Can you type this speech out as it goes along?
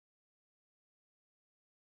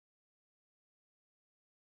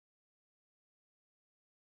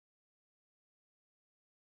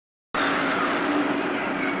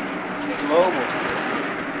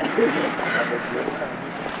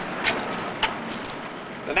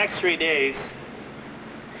The next 3 days,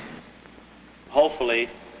 hopefully,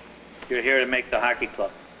 you're here to make the hockey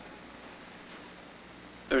club.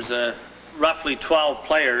 There's roughly 12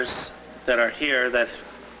 players that are here that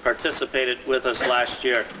participated with us last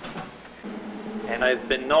year. And I've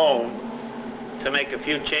been known to make a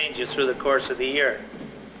few changes through the course of the year.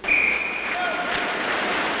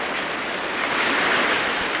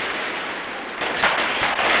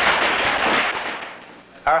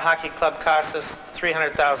 Our hockey club costs us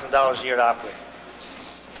 $300,000 a year to operate.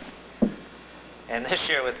 And this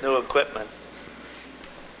year with new equipment,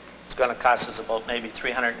 it's going to cost us about maybe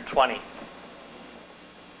 $320,000.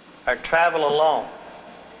 Our travel alone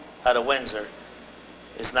out of Windsor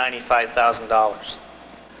is $95,000.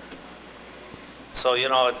 So, you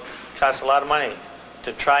know, it costs a lot of money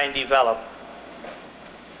to try and develop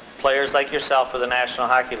players like yourself for the National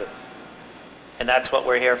Hockey League. And that's what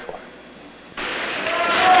we're here for.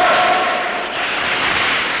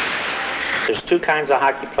 There's two kinds of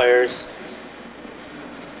hockey players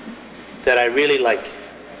that I really like.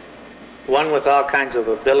 One with all kinds of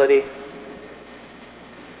ability,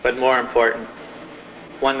 but more important,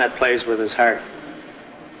 one that plays with his heart.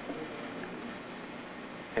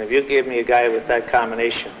 And if you give me a guy with that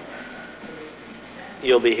combination,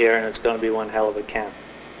 you'll be here and it's going to be one hell of a camp.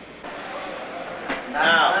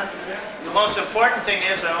 Now, the most important thing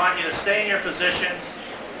is I want you to stay in your positions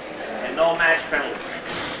and no match penalties.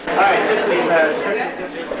 All right, this is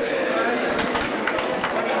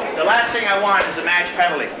the last thing I want is a match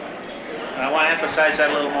penalty. And I want to emphasize that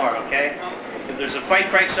a little more, okay? If there's a fight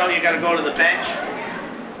breaks out, you got to go to the bench.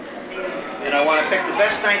 And I want to pick the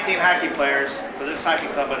best 19 hockey players for this hockey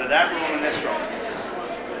club out of that room and this room.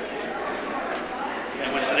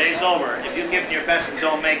 And when today's over, if you give them your best and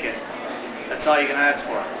don't make it, that's all you can ask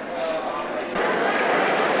for.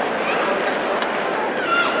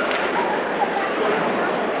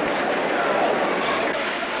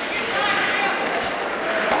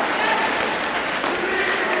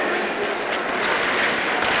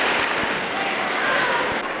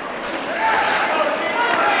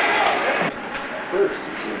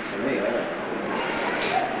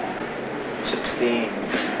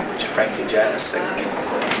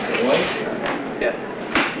 Yeah.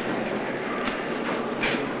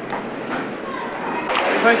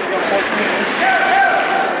 The place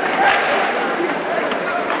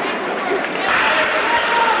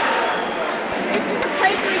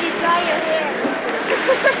where you dry your hair.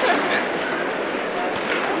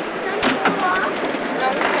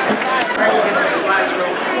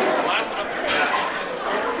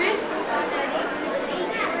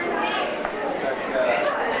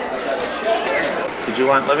 Did you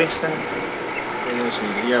want Livingston?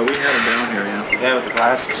 Yeah, we had him down here, yeah. The guy with the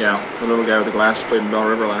glasses? Yeah, the little guy with the glasses played in Bell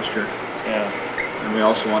River last year. Yeah. And we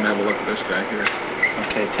also wanted to have a look at this guy here.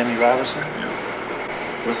 Okay, Timmy Robinson?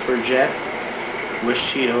 Yeah. With Burgett, with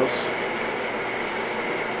Shields.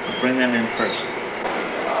 Bring them in first.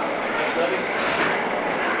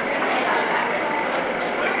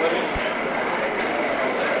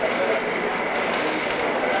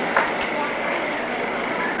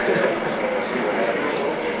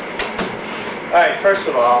 All right, first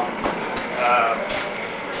of all,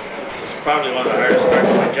 this is probably one of the hardest parts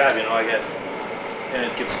of my job, you know, and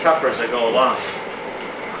it gets tougher as I go along.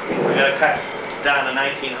 We gotta cut down to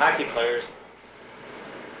 19 hockey players.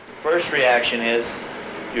 First reaction is,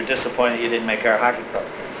 you're disappointed you didn't make our hockey club.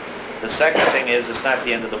 The second thing is, it's not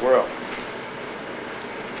the end of the world.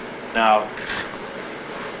 Now,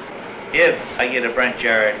 if I get a Brent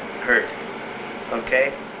Jarrett hurt,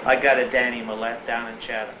 okay, I got a Danny Millette down in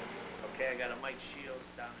Chatham. Okay, I got a Mike Shields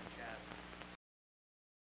down in